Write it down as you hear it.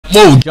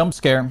Whoa, jump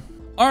scare.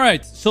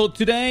 Alright, so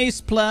today's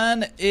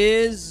plan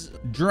is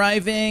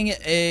driving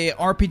a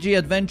RPG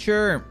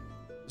adventure.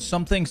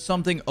 Something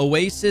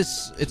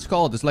Oasis, it's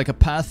called. It's like a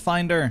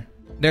Pathfinder.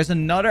 There's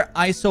another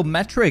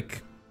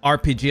isometric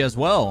RPG as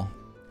well.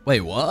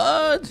 Wait,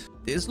 what?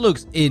 This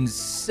looks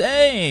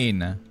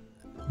insane.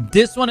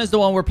 This one is the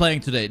one we're playing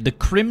today. The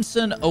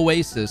Crimson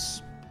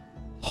Oasis.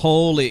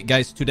 Holy,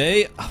 guys,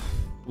 today...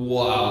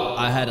 Wow,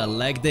 I had a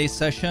leg day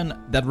session.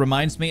 That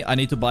reminds me, I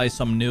need to buy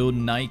some new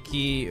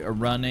Nike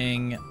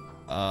running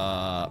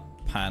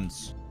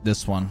pants.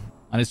 This one.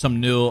 I need some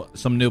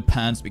new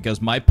pants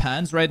because my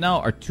pants right now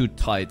are too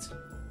tight.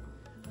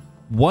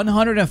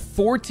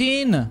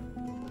 114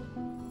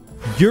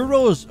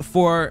 euros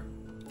for...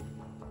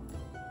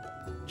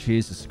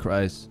 Jesus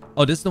Christ.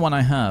 Oh, this is the one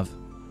I have.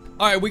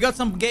 All right, we got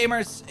some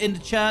gamers in the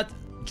chat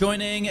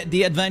joining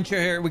the adventure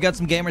here. We got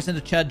some gamers in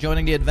the chat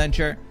joining the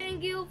adventure.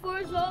 Thank you for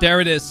there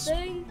it is.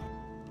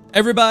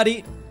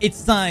 Everybody,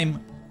 it's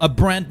time. A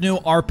brand new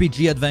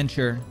RPG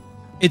adventure.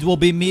 It will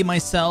be me,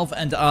 myself,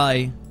 and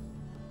I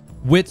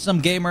with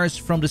some gamers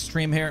from the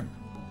stream here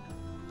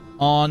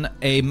on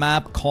a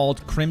map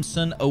called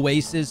Crimson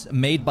Oasis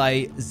made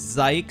by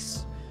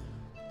Zykes.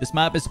 This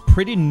map is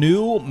pretty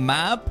new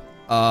map.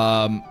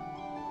 I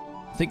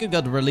think it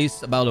got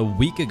released about a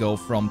week ago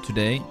from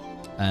today.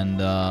 And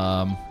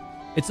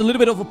it's a little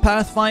bit of a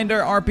Pathfinder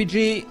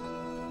RPG.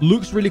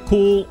 Looks really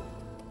cool.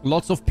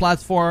 Lots of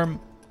platform.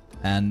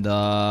 And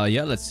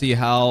yeah, let's see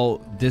how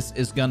this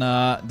is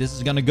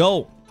gonna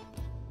go.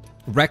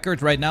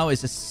 Record right now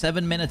is a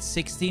 7 minutes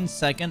 16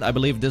 second. I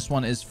believe this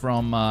one is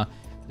from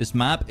this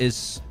map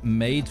is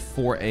made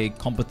for a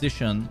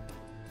competition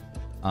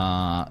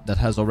that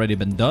has already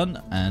been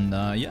done. And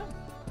yeah,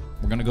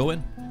 we're gonna go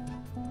in.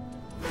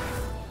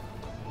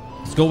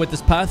 Let's go with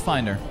this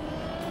Pathfinder.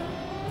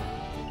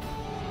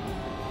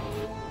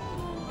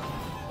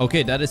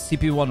 Okay, that is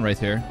CP1 right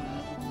here.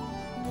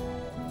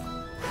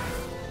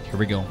 Here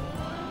we go.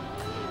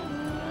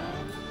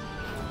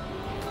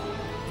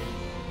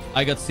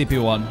 I got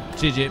CP1.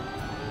 GG.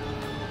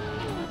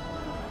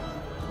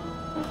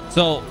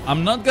 So,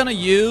 I'm not gonna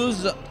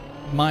use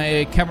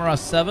my camera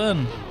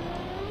 7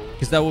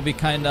 because that would be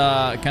kind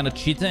of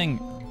cheating.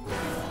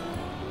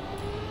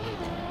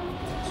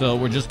 So,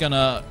 we're just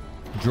gonna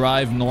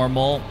drive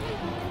normal.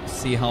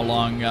 See how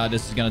long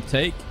this is gonna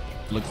take.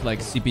 Looks like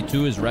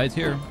CP2 is right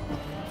here.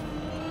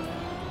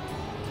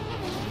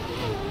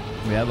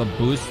 We have a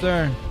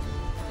booster.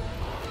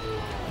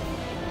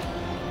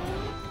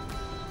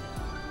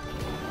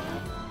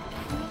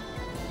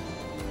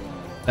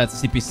 That's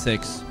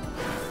CP6.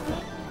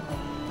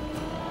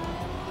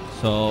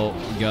 So,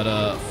 we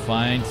gotta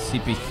find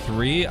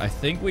CP3. I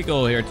think we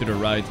go here to the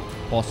right,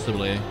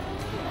 possibly.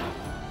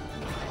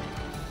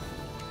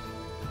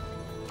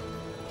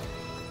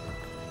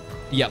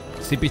 Yep,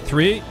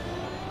 CP3.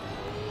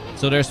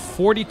 So, there's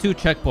 42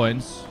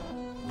 checkpoints.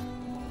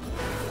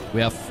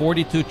 We have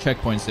 42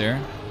 checkpoints there.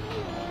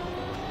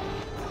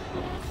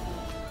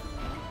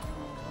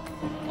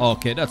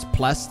 Okay, that's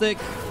plastic.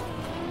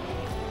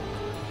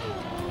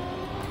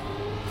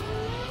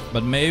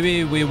 But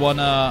maybe we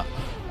wanna...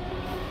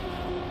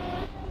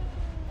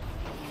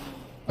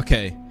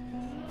 Okay.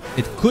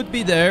 It could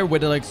be there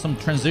with like some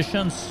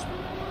transitions.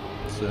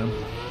 So...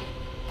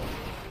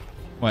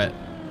 Wait.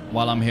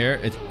 While I'm here,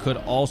 it could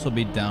also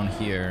be down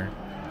here.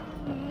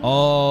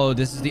 Oh,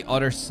 this is the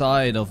other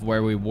side of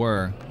where we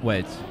were.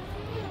 Wait.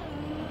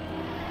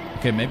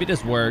 Okay, maybe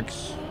this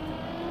works.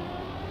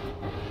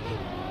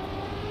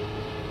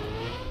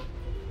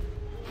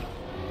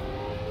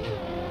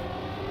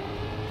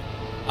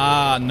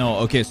 Ah, no.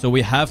 Okay, so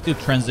we have to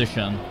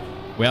transition.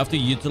 We have to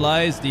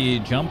utilize the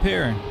jump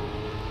here.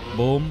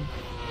 Boom.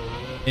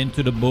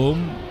 Into the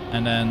boom.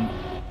 And then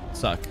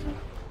suck.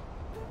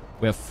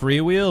 We have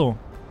freewheel.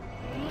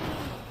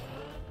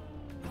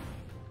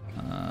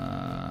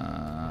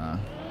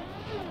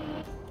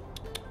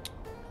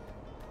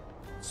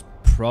 It's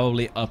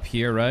probably up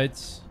here,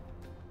 right?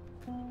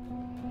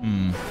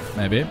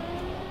 Maybe.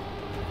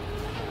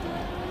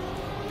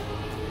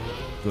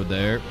 Go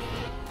there.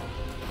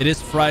 It is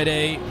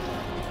Friday,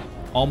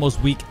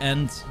 almost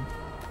weekend,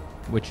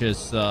 which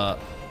is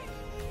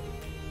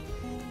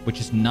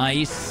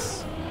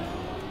nice.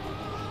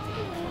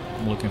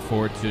 I'm looking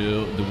forward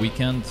to the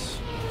weekend.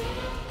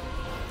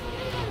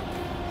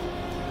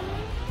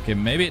 Okay,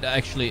 maybe it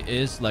actually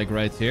is like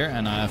right here,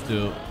 and I have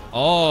to...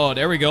 Oh,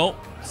 there we go.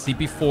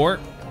 CP4.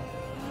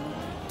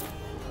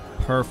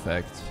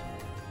 Perfect.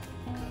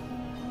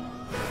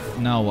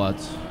 Now what?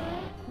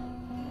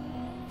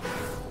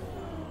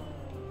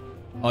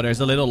 Oh,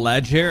 there's a little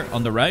ledge here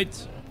on the right.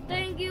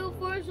 Thank you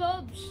for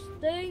subs.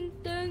 Thank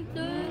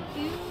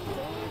you.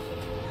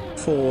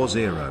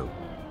 4-0.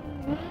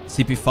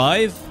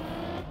 CP5.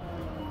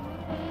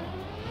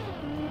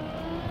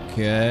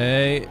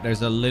 Okay,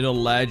 there's a little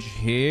ledge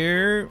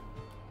here.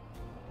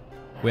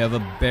 We have a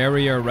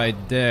barrier right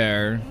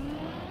there.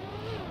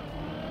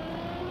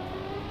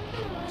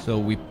 So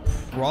we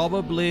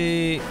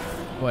probably...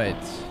 Wait.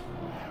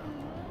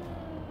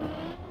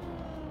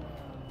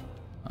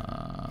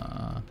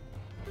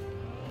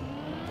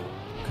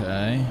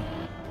 Okay.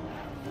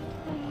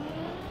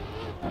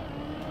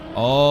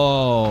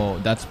 Oh,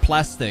 that's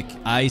plastic.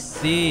 I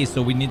see.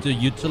 So we need to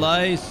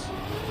utilize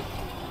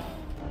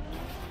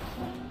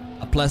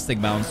a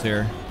plastic bounce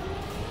here.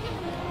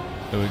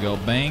 There we go.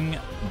 Bang,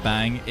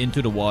 bang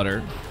into the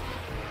water.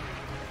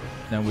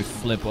 Then we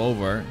flip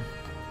over.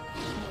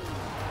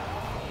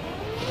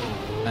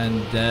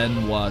 And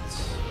then what?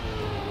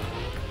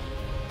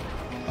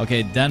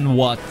 Okay, then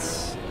what?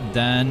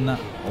 Then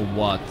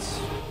what?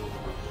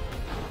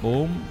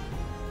 Boom.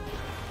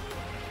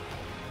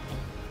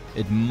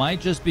 It might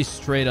just be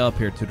straight up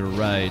here to the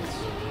right.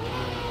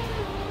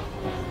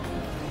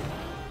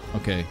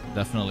 Okay,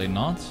 definitely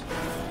not.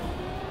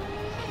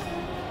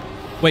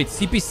 Wait,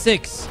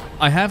 CP6.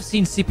 I have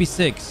seen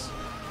CP6.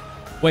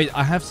 Wait,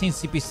 I have seen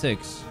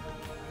CP6.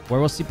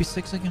 Where was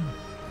CP6 again?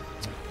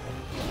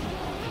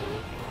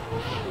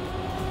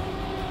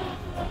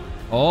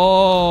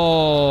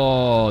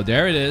 Oh,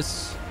 there it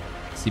is.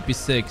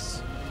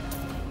 CP6.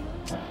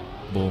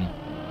 Boom.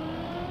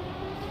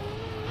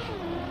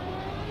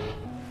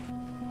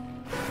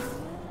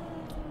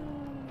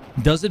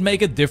 Does it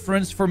make a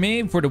difference for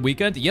me for the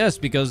weekend? Yes,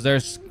 because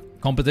there's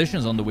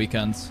competitions on the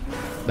weekends.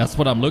 That's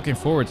what I'm looking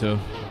forward to.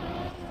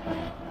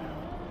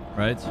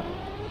 Right?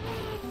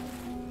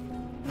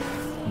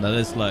 That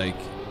is like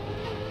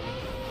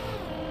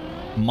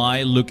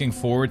my looking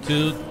forward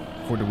to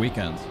for the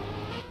weekend.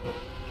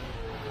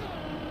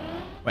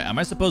 Wait, am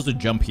I supposed to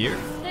jump here?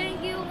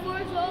 Thank you for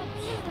subs.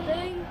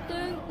 Thank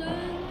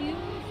you.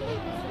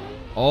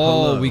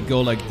 Oh, Hello. we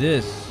go like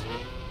this.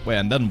 Wait,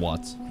 and then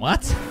what?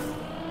 What?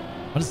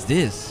 What is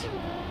this?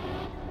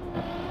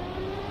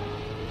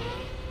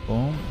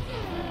 Boom.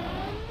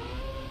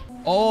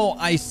 Oh,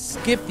 I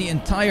skipped the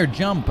entire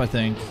jump, I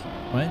think.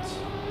 Right?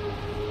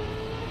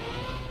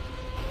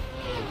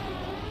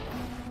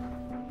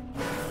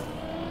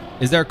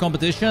 Is there a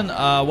competition?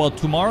 Well,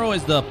 tomorrow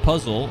is the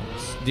puzzle.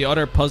 The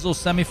other puzzle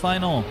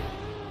semifinal.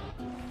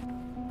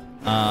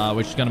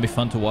 Which is gonna be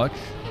fun to watch.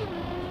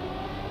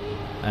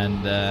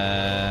 And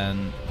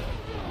then...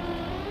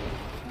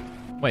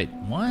 Wait,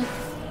 what?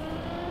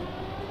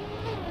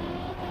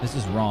 This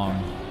is wrong.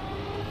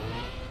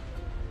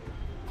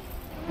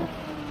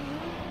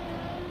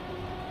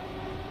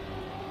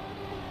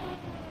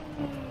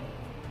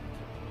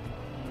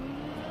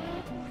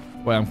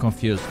 Wait, I'm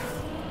confused.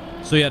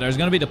 So yeah, there's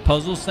gonna be the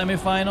puzzle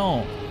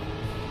semifinal.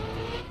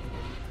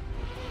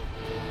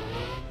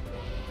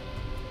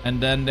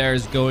 And then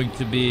there's going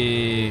to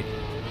be...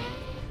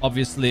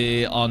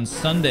 Obviously on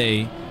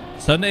Sunday.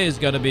 Sunday is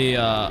gonna be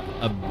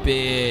a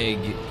big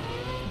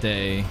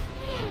day.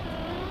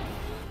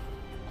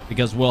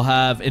 Because we'll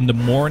have in the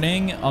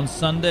morning on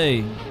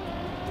Sunday.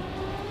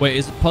 Wait,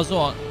 is it puzzle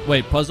on...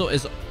 Wait, puzzle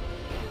is...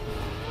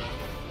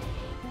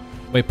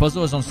 Wait,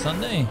 puzzle is on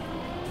Sunday?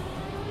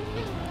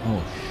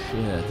 Oh,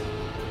 shit.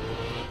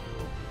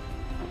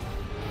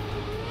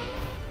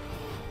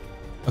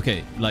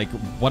 Okay, like,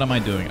 what am I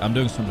doing? I'm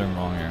doing something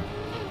wrong here.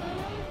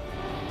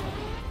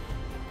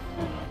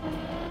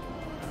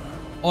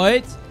 Oh,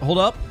 wait, hold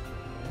up.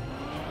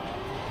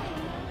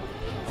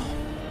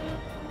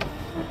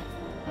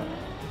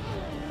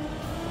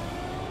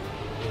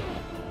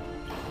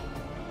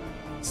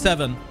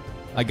 Seven.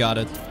 I got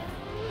it.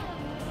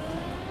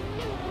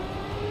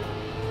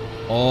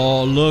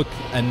 Oh, look.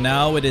 And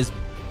now it is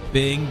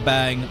bing,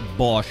 bang,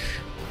 bosh.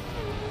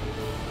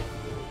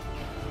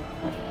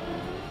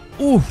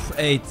 Oof,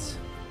 8.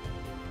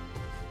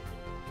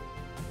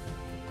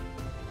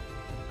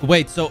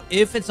 Wait, so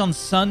if it's on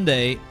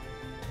Sunday...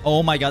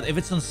 Oh my god, if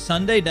it's on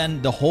Sunday,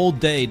 then the whole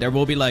day there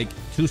will be like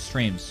 2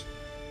 streams.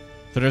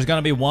 So there's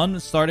gonna be one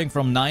starting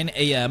from 9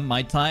 a.m.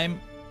 my time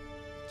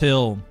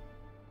till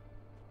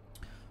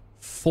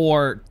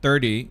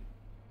 4:30,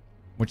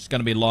 which is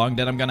gonna be long.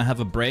 Then I'm gonna have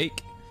a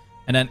break,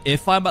 and then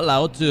if I'm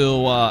allowed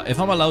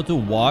to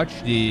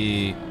watch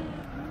the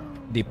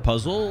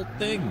puzzle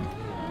thing,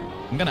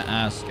 I'm gonna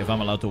ask if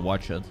I'm allowed to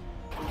watch it.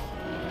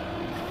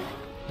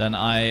 Then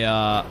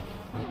I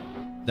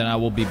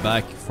will be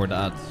back for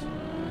that.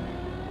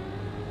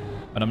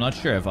 But I'm not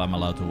sure if I'm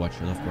allowed to watch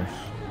it, of course.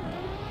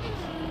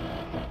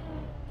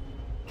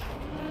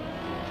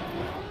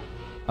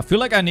 I feel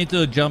like I need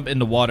to jump in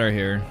the water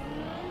here.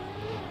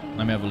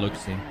 Let me have a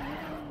look-see.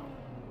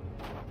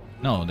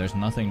 No, there's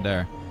nothing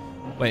there.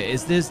 Wait,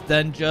 is this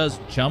then just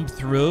jump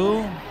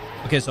through?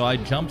 Okay, so I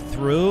jump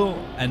through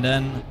and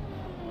then...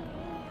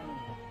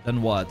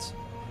 Then what?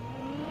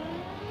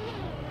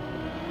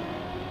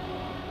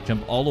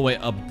 Jump all the way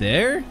up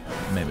there?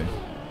 Maybe.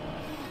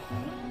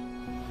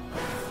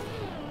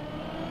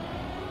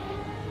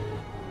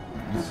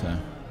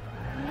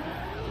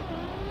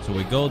 So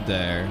we go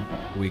there.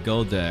 We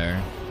go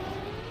there.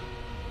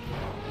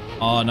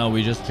 Oh no,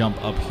 we just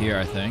jump up here,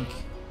 I think.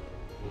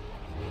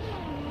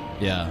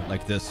 Yeah,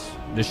 like this.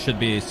 This should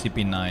be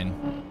CP9.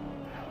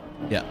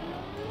 Yeah.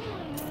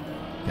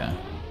 Okay.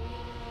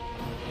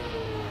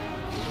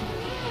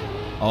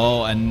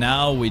 Oh, and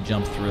now we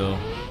jump through.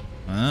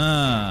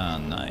 Ah,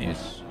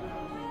 nice.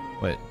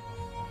 Wait.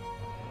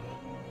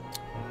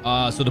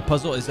 So the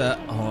puzzle is at...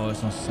 Oh,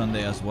 it's on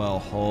Sunday as well.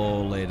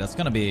 Holy, that's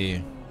gonna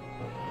be...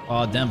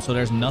 Oh, damn. So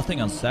there's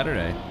nothing on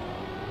Saturday.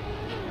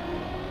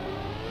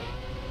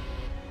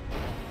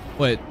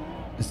 Wait,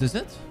 is this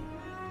it?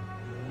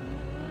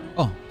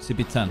 Oh,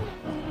 CP10.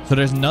 So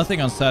there's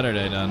nothing on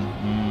Saturday then.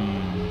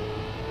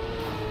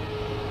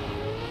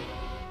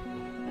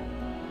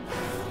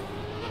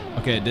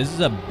 Okay, this is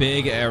a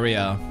big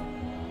area.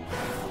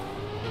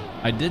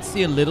 I did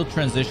see a little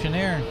transition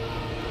here.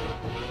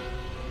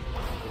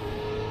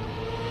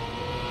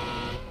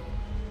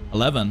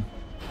 11.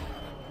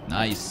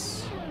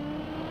 Nice.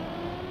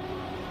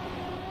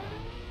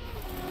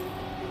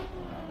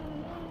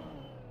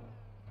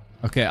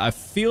 Okay, I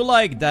feel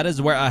like that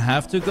is where I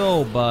have to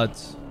go, but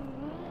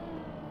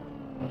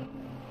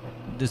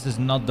this is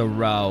not the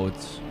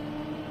route.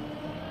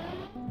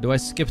 Do I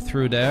skip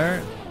through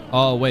there?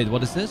 Oh, wait,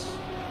 what is this?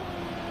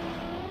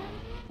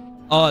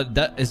 Oh,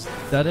 is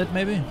that it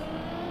maybe?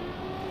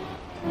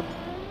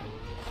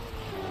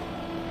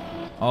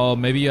 Oh,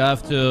 maybe you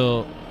have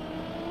to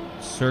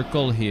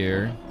circle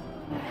here.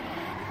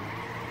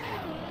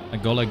 I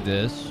go like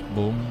this.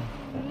 Boom.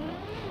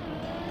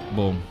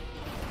 Boom.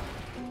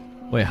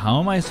 Wait, how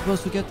am I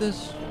supposed to get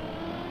this?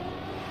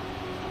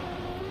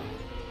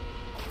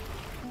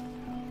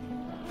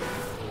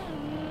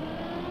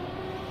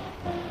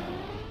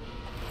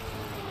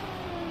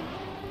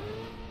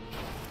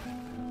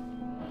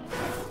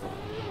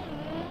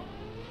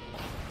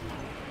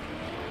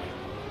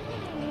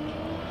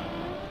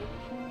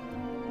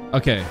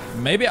 Okay,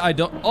 maybe I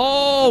don't...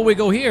 Oh, we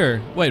go here.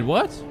 Wait,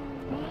 what?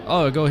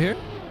 Oh, we go here?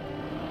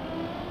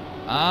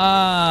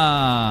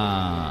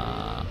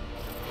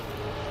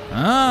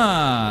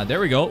 There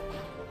we go.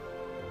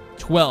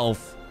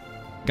 12.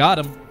 Got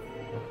him.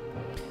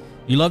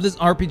 You love this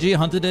RPG?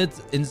 Hunted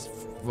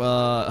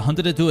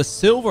it to a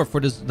silver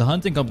for the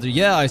hunting competition.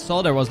 Yeah, I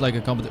saw there was like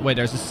a competition. Wait,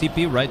 there's a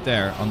CP right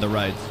there on the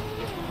right.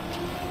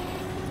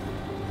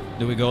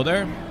 Do we go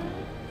there?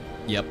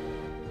 Yep.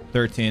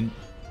 13.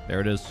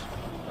 There it is.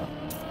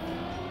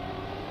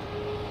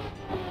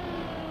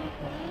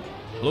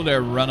 Hello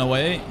there,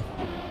 runaway.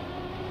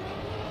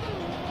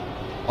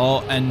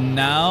 Oh, and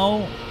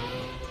now...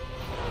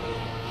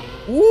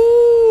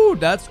 Woo!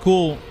 That's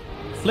cool.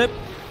 Flip.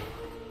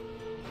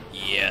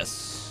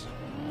 Yes.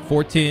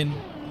 14.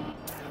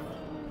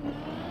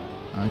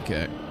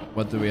 Okay.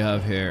 What do we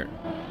have here?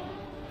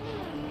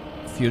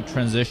 A few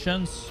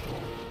transitions.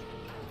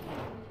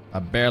 I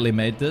barely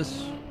made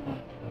this.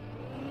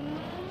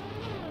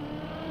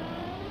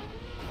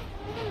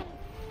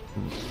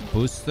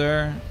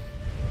 Booster.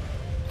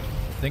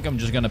 I think I'm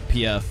just gonna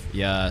PF.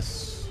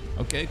 Yes.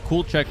 Okay,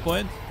 cool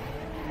checkpoint.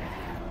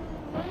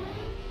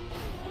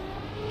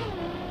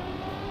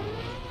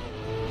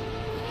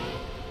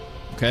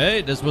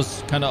 Okay, this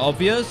was kind of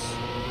obvious.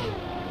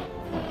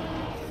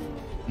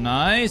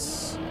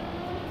 Nice.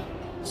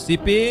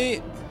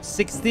 CP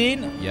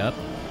 16. Yep.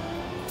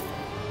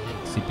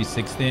 CP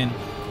 16.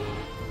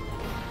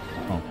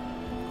 Oh.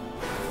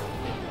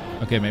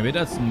 Okay, maybe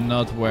that's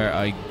not where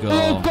I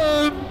go.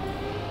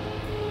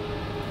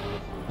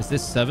 Is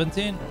this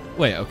 17?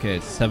 Wait, okay,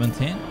 it's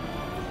 17.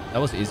 That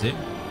was easy.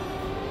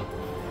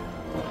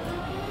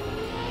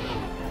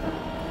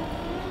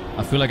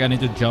 I feel like I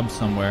need to jump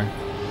somewhere.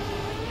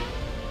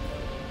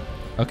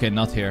 Okay,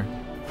 not here.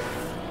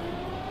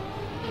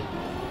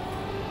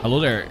 Hello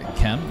there,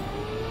 Cam.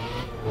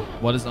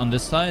 What is on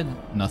this side?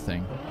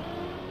 Nothing.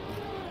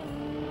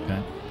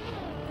 Okay.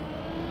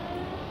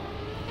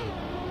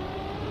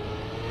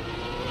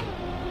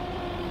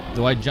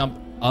 Do I jump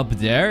up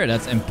there?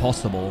 That's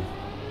impossible.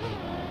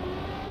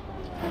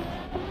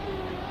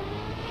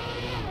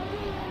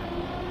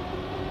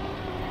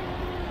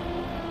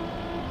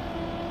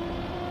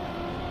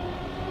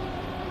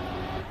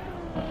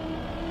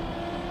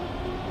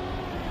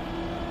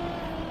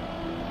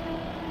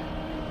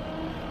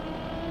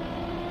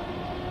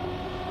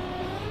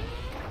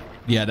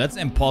 Yeah, that's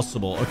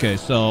impossible. Okay,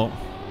 so...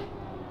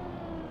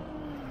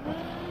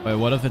 Wait,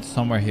 what if it's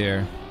somewhere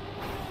here?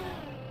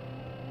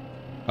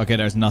 Okay,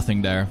 there's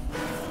nothing there.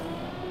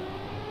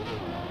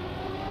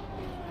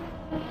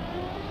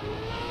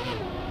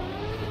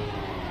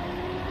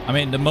 I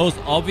mean, the most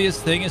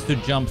obvious thing is to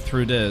jump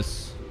through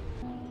this.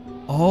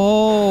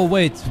 Oh,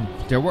 wait.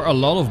 There were a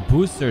lot of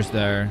boosters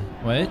there.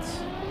 Wait.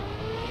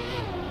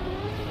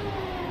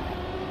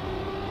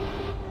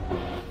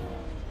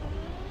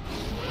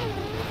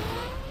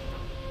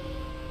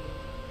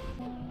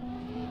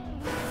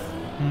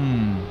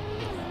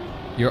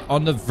 You're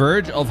on the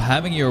verge of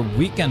having your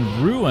weekend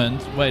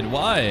ruined. Wait,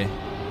 why?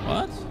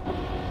 What?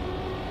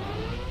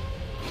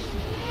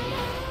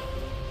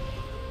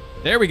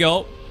 There we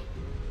go.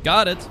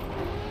 Got it.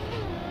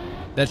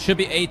 That should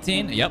be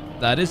 18. Yep,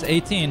 that is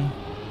 18.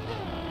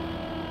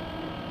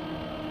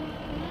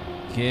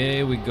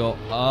 Okay, we go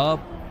up.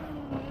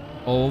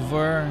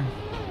 Over.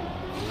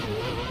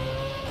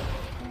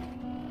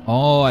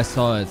 Oh, I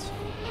saw it.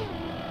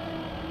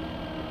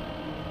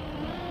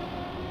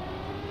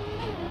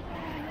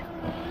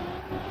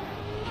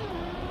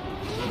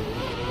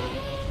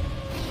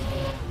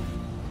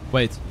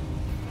 Wait.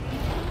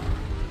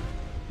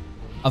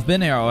 I've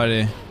been here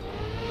already.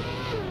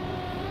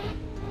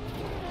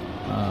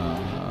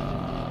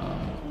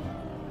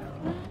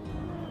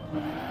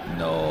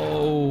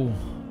 No.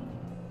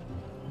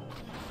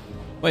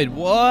 Wait,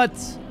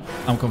 what?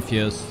 I'm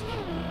confused.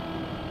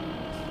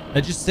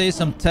 Let's just say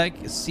some tech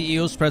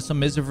CEO spread some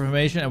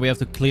misinformation and we have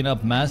to clean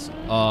up mess.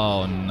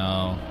 Oh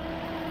no.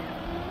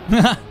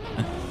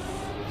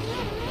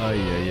 Ay,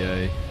 ay,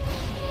 ay.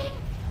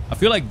 I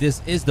feel like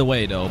this is the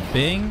way though.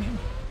 Bing.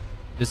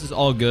 This is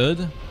all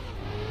good.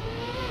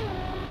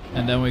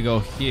 And then we go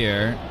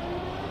here.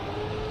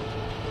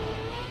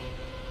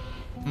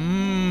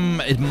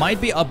 It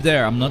might be up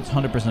there. I'm not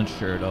 100%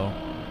 sure though.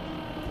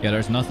 Yeah,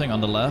 there's nothing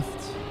on the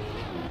left.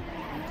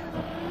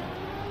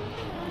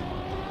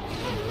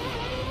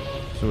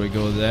 So we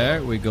go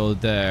there, we go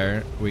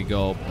there, we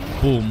go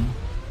boom.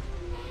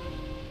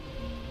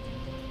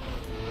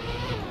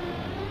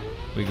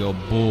 We go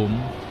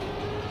boom.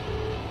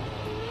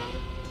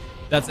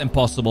 That's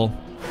impossible.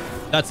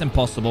 That's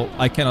impossible.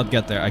 I cannot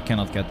get there. I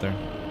cannot get there.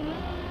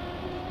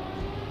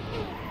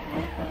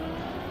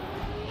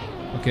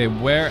 Okay,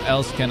 where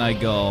else can I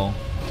go?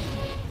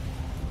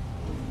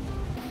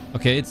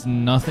 Okay, it's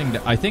nothing.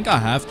 I think I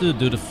have to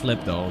do the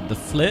flip though. The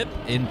flip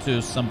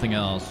into something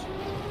else.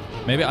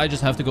 Maybe I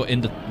just have to go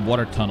in the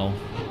water tunnel.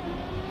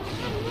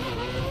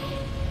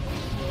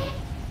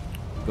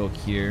 Go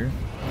here.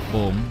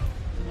 Boom.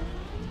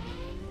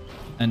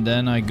 And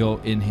then I go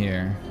in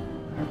here.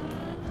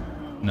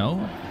 No?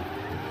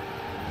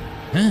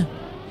 Huh?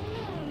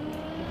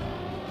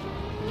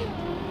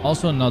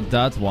 Also not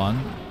that one.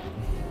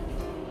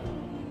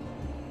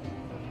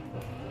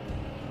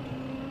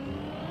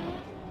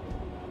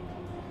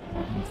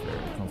 I'm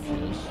very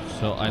confused.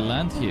 So I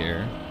land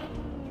here.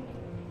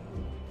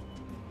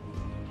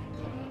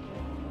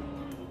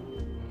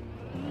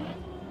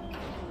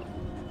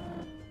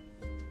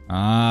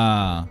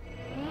 Ah.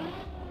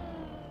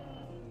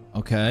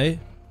 Okay.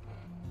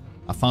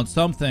 I found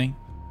something.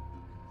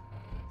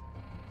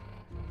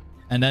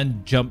 And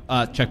then jump.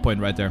 Checkpoint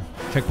right there.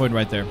 Checkpoint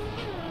right there.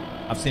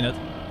 I've seen it.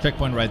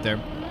 Checkpoint right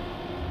there.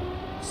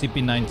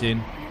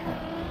 CP19.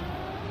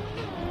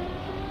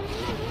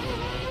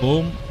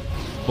 Boom.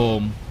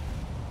 Boom.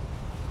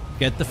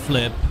 Get the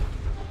flip.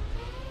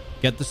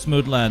 Get the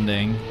smooth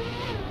landing.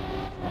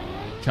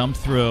 Jump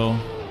through.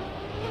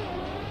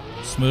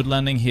 Smooth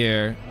landing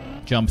here.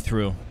 Jump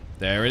through.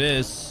 There it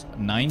is.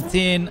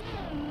 19.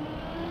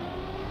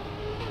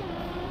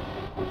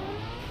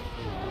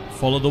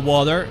 Follow the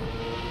water.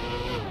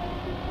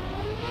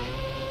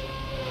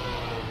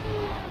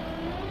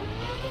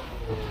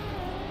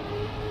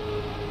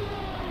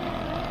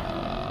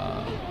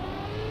 Uh,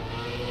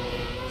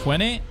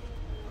 20.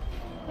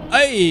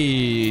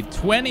 Hey,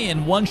 20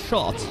 in one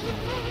shot.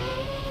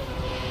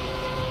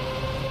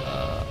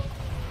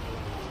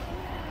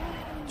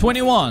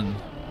 21.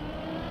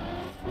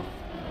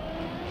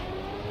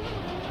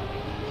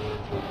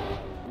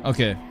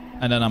 Okay,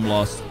 and then I'm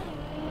lost.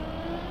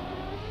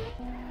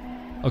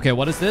 Okay,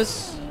 what is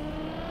this?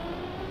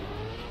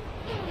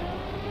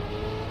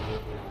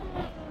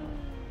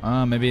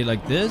 Maybe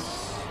like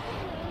this?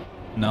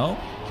 No?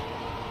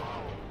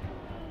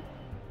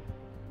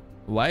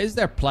 Why is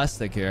there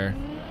plastic here?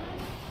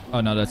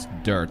 Oh no, that's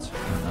dirt.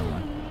 Oh, never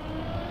mind.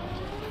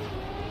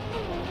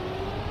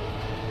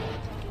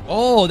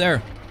 Oh,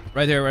 there.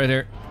 Right there, right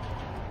there.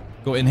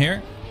 Go in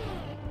here.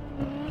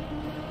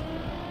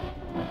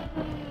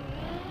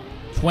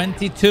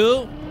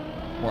 22.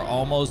 We're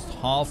almost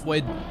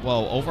halfway.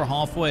 Whoa, over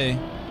halfway.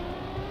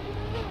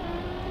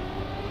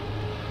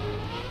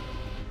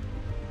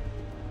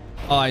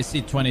 Oh, I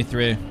see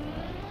 23.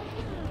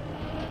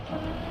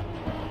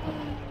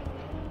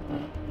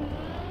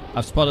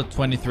 I've spotted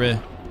 23.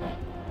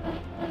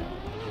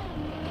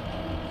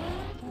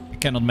 I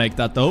cannot make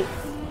that though.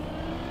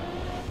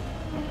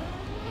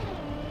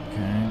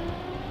 Okay.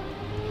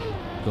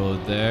 Go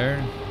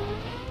there.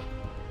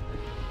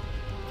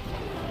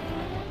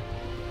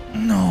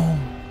 No.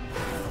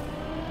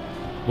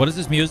 What is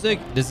this music?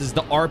 This is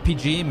the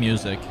RPG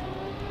music.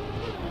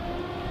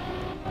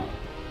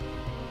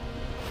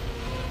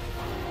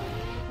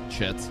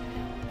 Shit.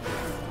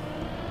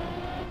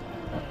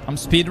 I'm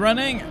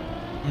speedrunning?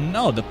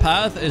 No, the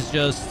path is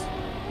just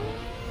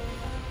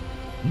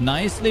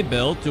nicely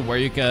built to where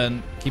you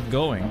can keep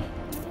going.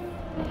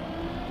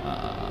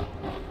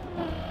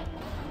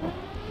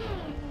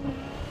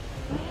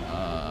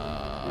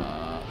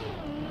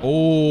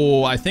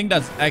 Oh, I think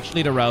that's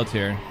actually the route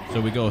here.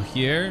 So we go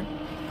here,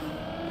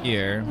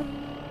 here,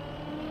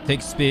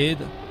 take speed,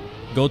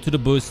 go to the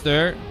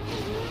booster,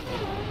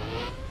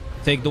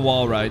 take the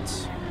wall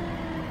rides.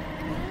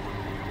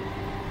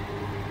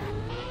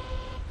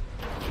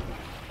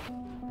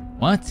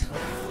 What?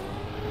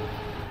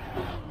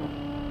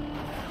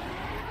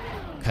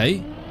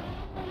 Okay.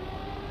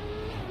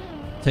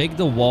 Take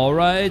the wall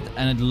ride,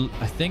 and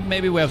I think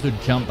maybe we have to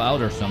jump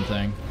out or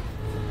something.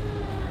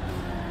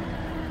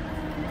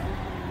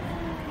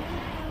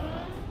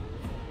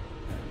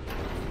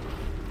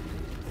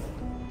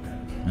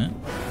 Huh?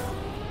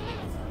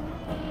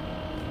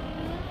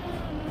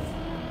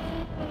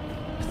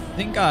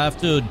 think I have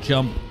to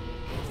jump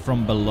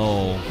from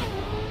below.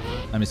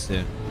 Let me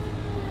see.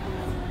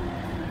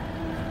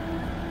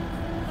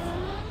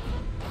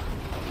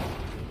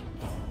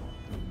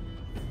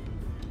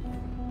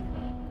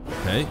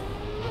 Okay.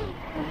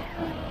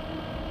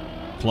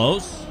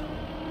 Close.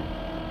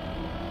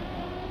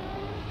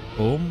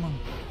 Boom.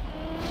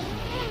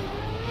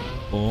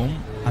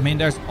 Boom. I mean,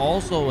 there's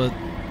also a...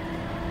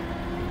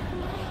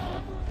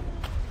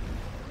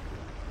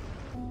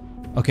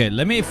 Okay,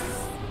 let me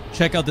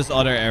check out this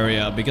other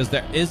area, because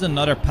there is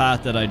another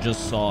path that I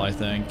just saw, I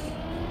think.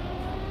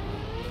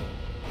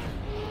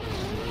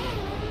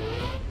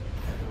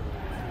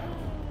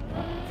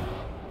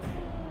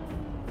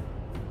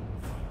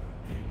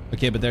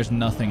 Okay, but there's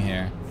nothing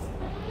here.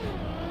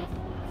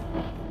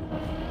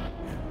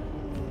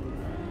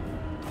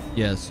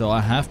 Yeah, so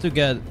I have to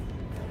get...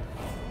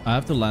 I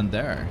have to land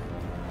there.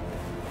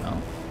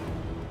 No.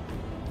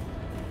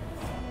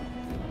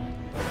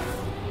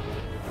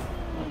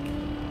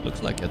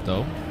 Looks like it,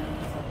 though.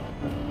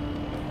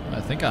 I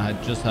think I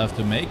just have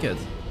to make it.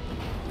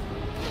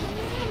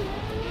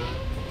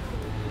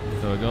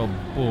 So I go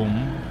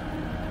boom.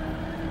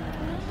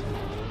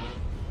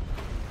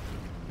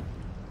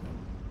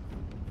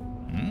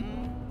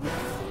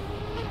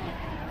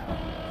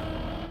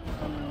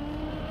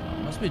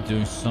 I must be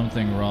doing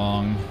something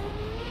wrong.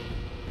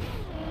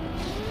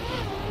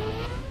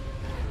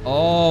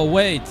 Oh,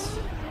 wait.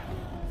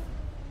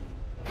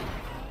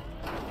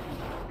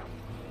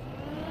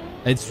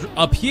 It's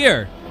up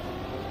here.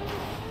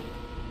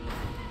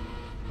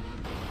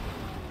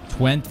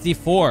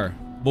 24.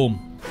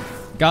 Boom.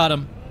 Got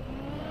him.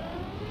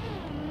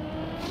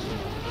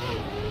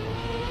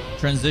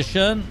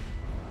 Transition.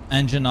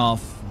 Engine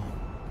off.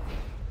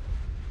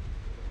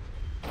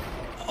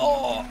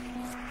 Oh.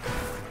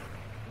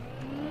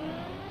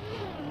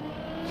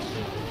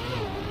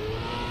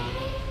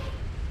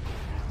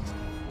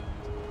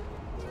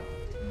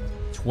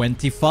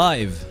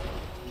 $25.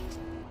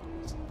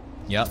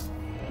 Yep.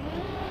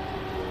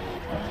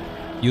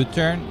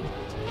 U-turn.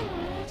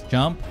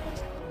 Jump.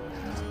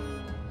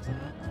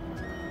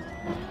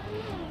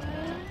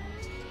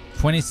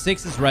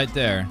 26 is right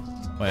there.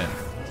 Wait.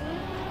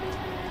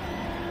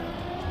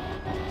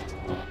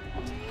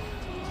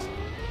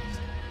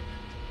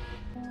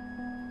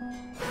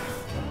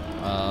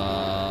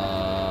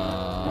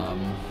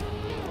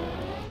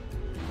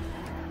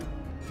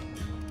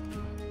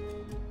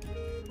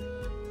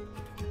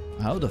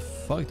 How the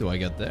fuck do I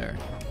get there?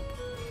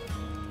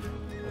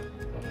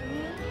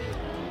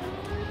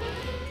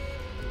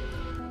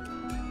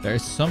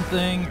 There's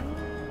something...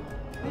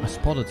 I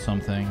spotted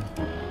something.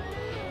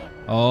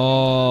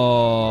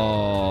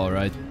 Oh,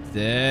 right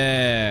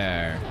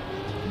there.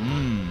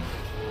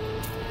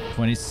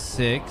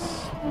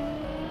 26.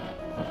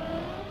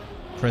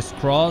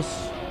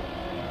 Crisscross.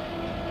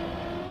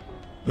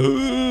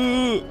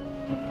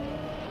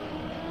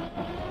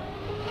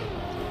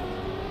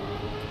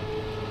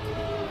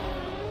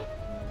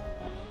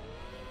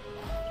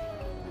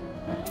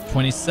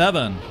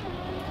 $27.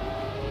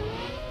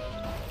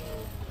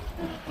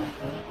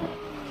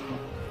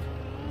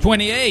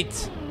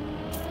 $28.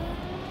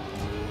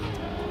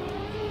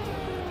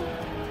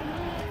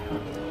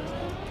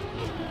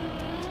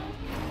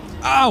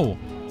 Ow!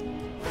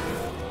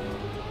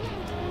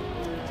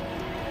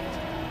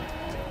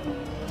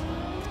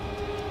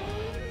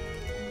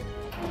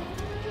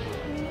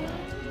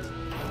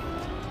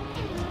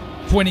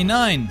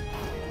 $29.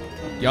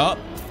 Yup.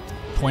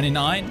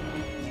 29.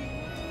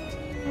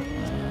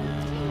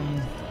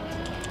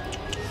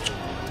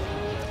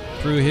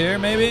 Through here,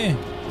 maybe?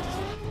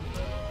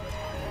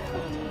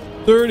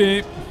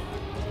 30.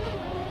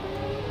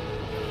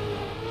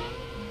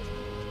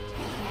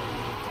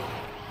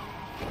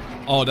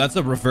 Oh, that's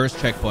a reverse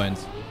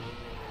checkpoint.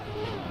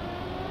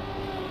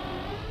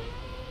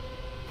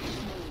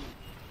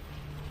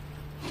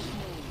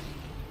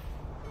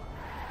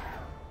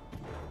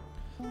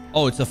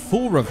 Oh, it's a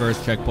full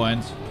reverse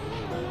checkpoint.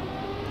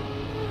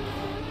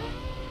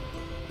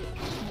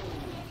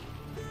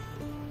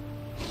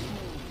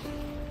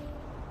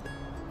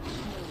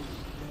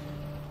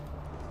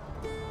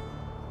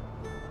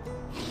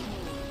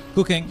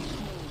 Cooking.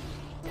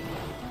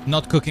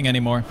 Not cooking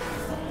anymore.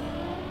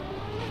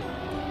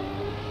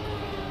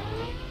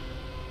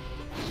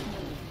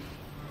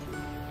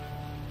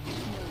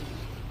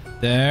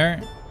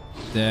 There.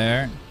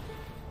 There.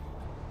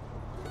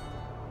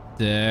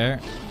 There.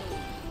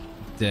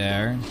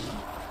 There.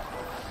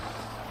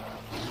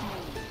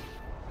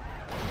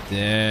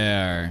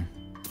 There.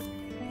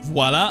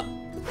 Voila.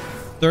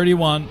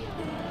 31.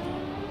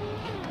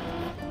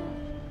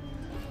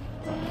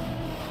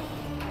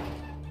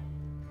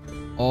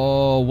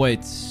 Oh,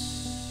 wait.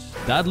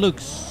 That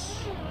looks...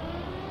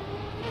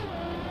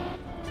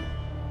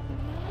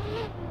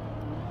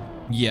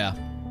 Yeah.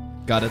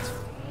 Got it.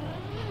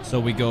 So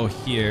we go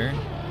here.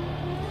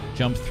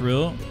 Jump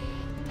through.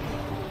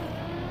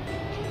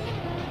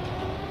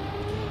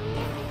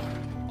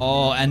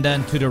 Oh, and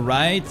then to the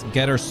right.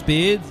 Get our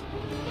speed.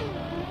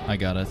 I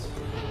got it.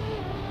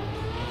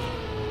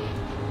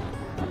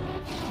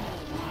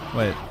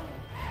 Wait.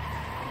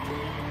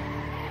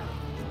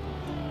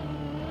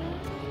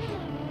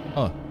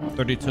 Oh,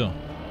 32.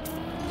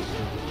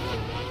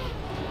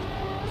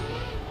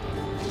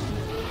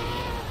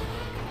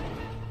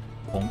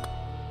 Bonk.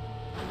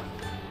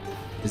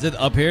 Is it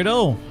up here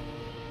though?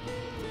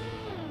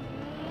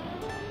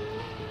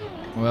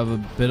 We have a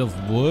bit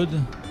of wood.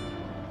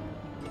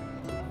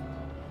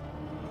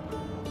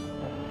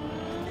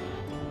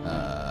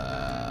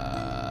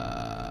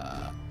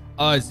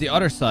 Oh, it's the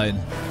other side.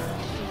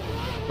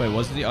 Wait,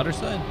 was it the other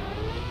side?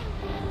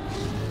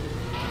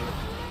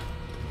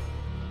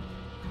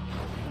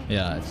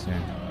 Yeah, it's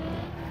here.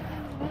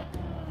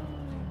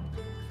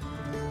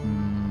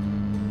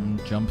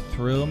 Jump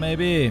through,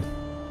 maybe?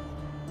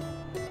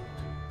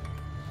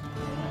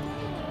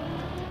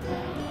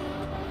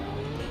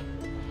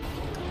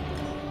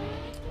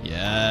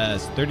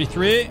 Yes,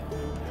 33.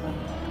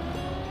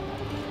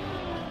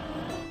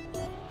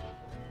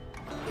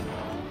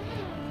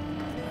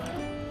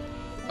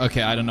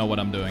 Okay, I don't know what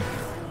I'm doing.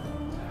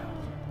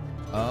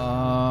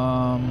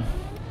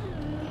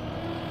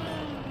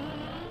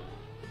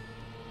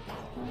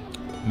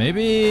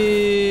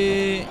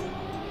 Maybe...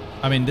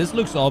 I mean, this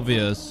looks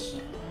obvious.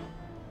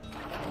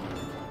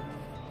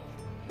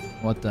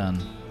 What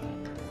then?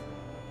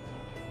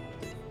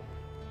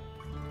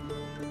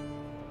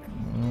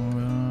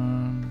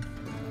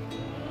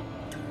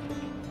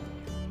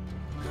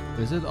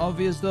 Is it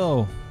obvious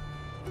though?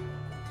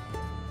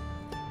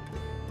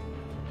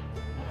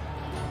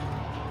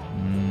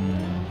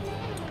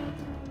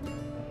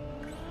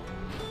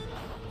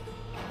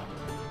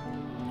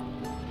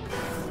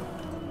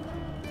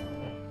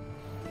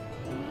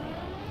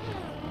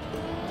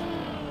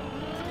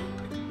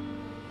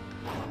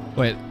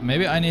 Wait,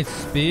 maybe I need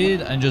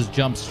speed and just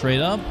jump straight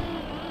up?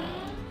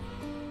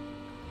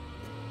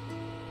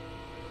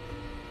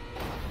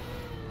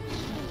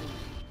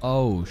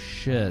 Oh,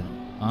 shit.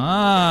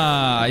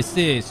 Ah, I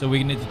see. So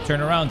we need to turn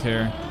around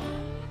here.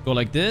 Go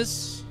like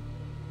this.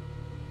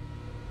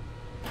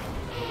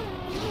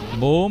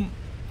 Boom.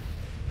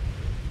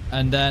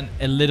 And then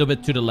a little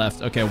bit to the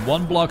left. Okay,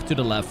 one block to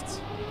the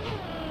left.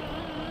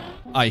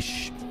 I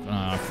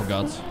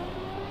forgot.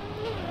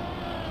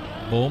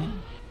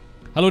 Boom.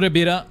 Hello there,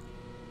 Bira.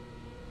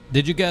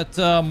 Did you get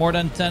more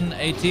than 10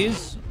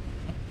 ATs?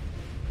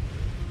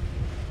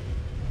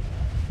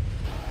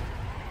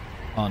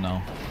 Oh,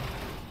 no.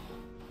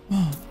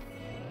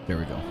 There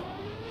we go.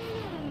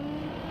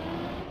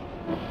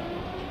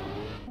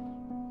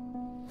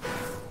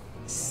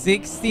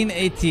 $16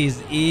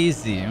 ATs,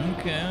 easy.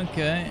 Okay,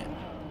 okay.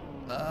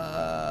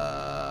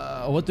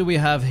 What do we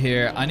have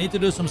here? I need to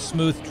do some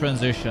smooth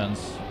transitions,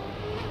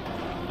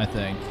 I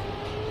think.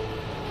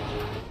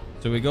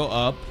 So we go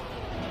up.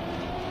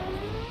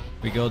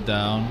 We go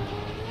down.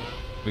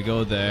 We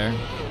go there.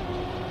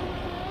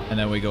 And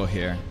then we go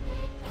here.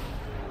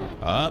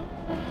 Up.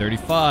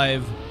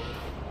 35.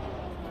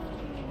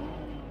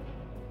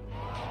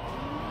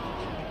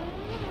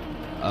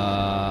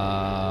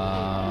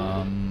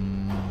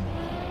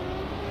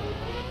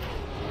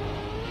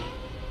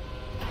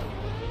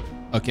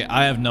 Okay,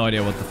 I have no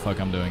idea what the fuck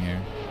I'm doing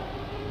here.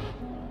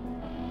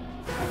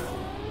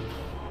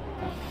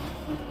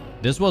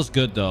 This was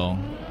good though.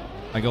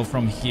 I go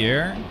from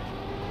here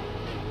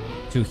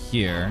to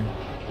here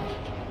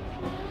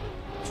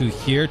to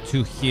here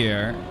to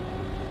here.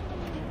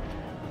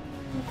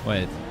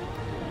 Wait.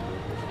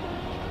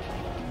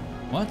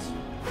 What?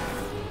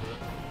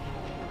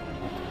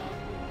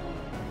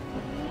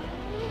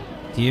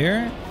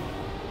 Here.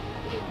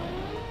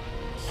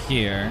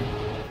 Here.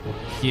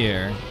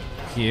 Here.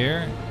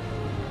 Here.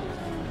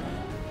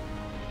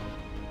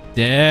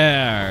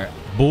 There.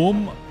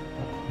 Boom.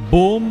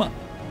 Boom.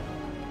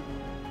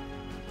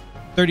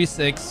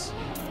 36.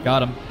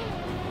 Got him.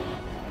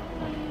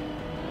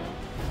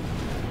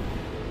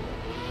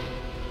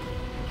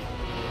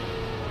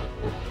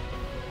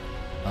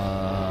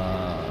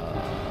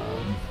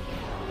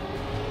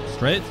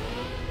 Straight.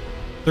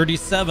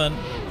 37.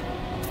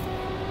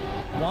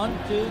 1,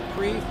 2,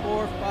 3,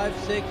 4, 5,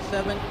 6,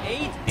 7,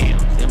 8. In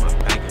my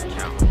bank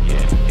account.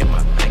 Yeah, in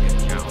my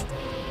bank account.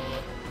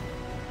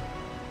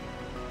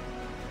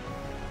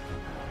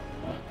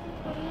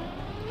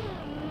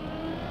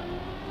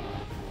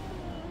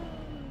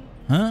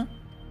 Huh?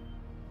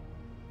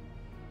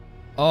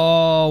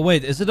 Oh,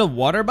 wait. Is it a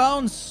water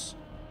bounce?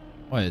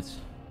 Wait.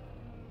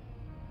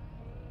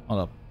 Hold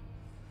up.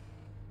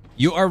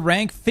 You are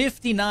rank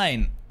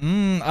 59.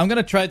 I'm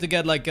gonna try to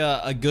get like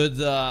a good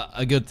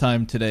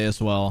time today as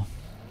well,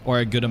 or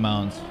a good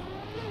amount.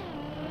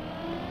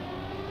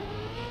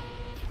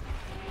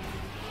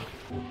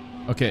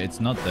 Okay,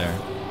 it's not there.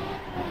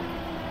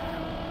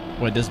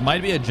 Wait, this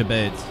might be a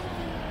debate.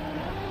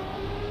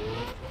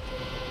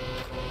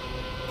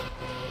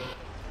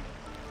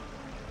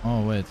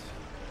 Oh wait.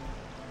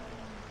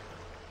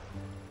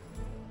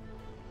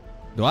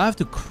 Do I have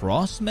to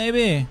cross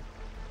maybe?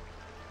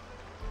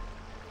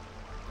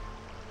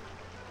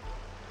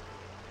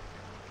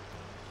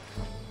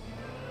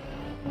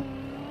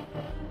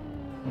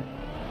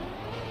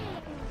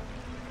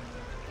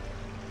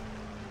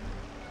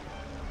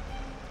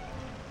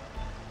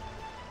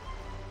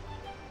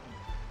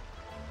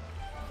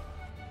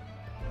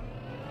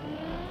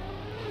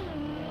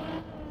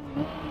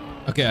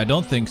 Okay, I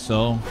don't think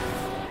so.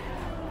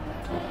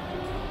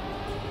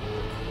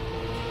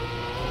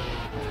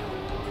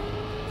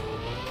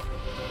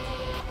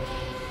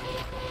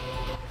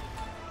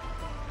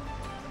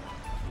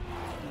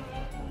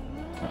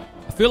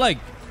 I feel like...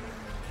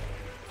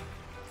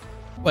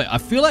 Wait, I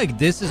feel like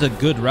this is a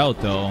good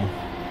route, though.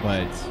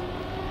 Wait.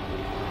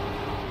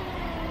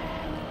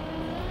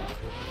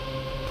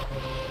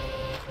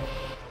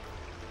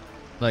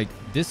 Like,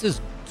 this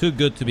is too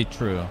good to be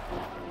true.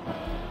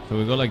 So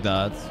we go like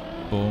that.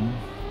 Boom.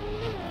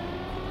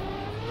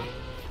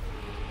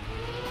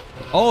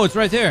 Oh, it's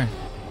right here.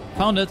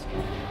 Found it.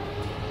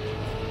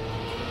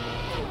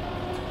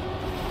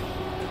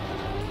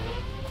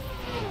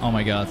 Oh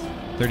my god.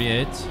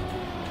 38.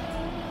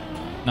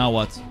 Now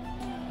what?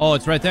 Oh,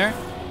 it's right there.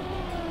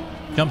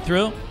 Jump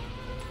through.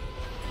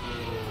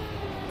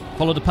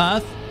 Follow the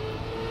path.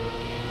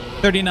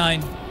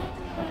 39.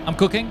 I'm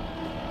cooking.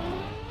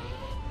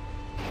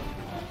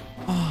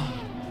 Oh.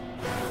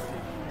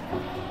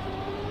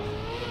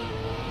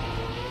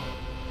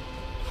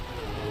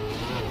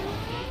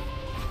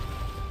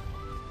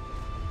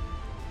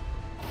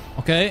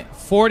 Okay,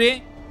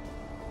 40.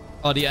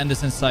 Oh, the end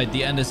is inside.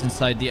 The end is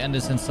inside. The end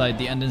is inside.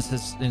 The end is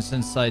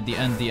inside. The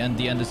end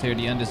is here.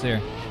 The end is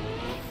here.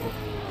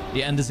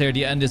 The end is here.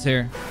 The end is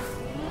here.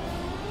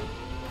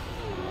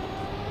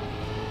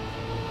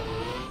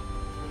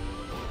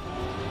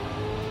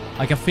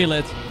 I can feel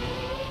it.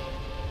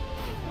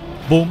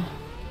 Boom.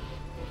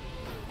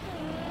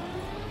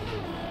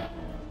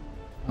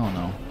 Oh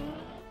no.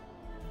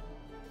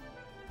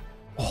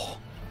 Oh.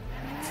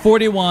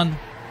 41.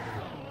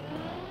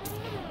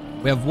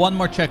 We have one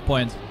more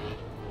checkpoint.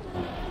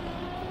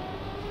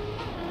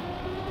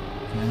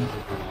 Okay.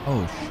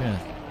 Oh shit.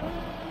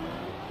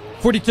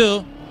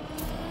 42.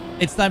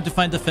 It's time to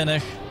find the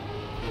finish.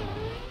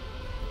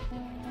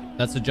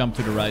 That's a jump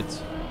to the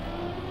right.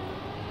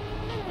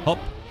 Hop.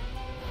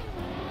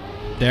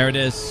 There it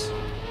is.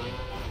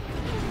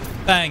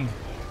 Bang.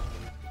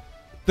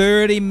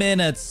 30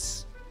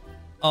 minutes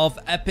of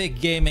epic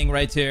gaming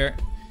right here.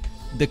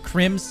 The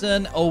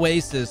Crimson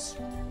Oasis.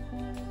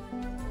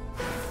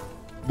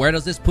 Where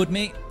does this put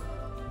me?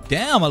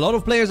 Damn, a lot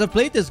of players have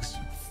played this.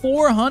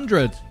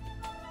 400.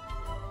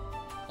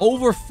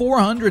 Over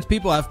 400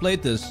 people have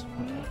played this.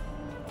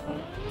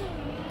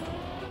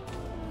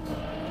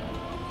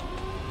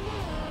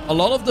 A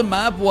lot of the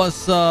map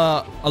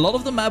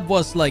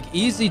was like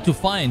easy to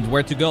find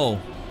where to go.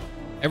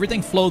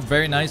 Everything flowed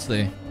very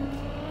nicely.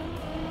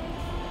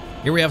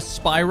 Here we have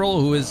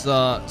Spiral, who is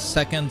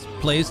second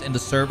place in the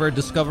server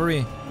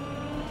discovery.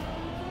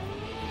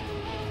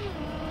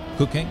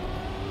 Cooking.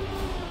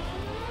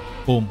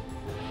 Boom.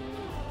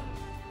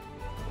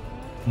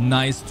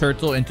 Nice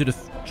turtle into the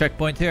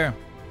checkpoint here.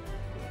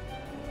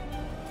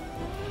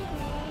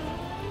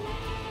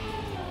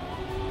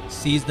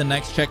 Sees the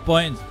next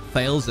checkpoint.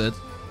 Fails it.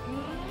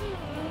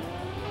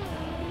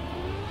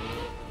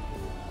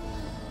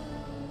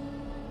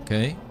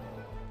 Okay.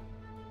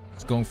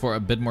 It's going for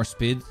a bit more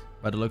speed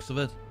by the looks of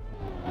it.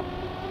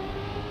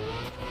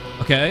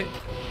 Okay.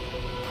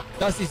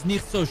 Das ist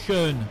nicht so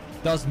schön.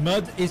 Das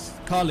mud is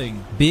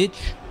calling.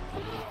 Bitch.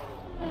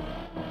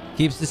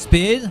 Keeps the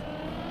speed.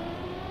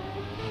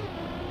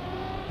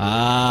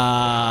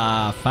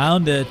 Ah,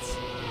 found it.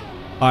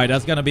 All right,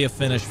 that's gonna be a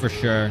finish for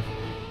sure.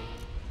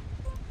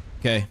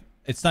 Okay,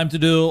 it's time to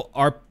do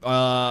our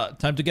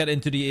time to get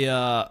into the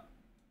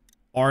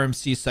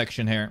RMC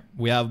section here.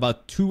 We have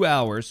about 2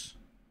 hours.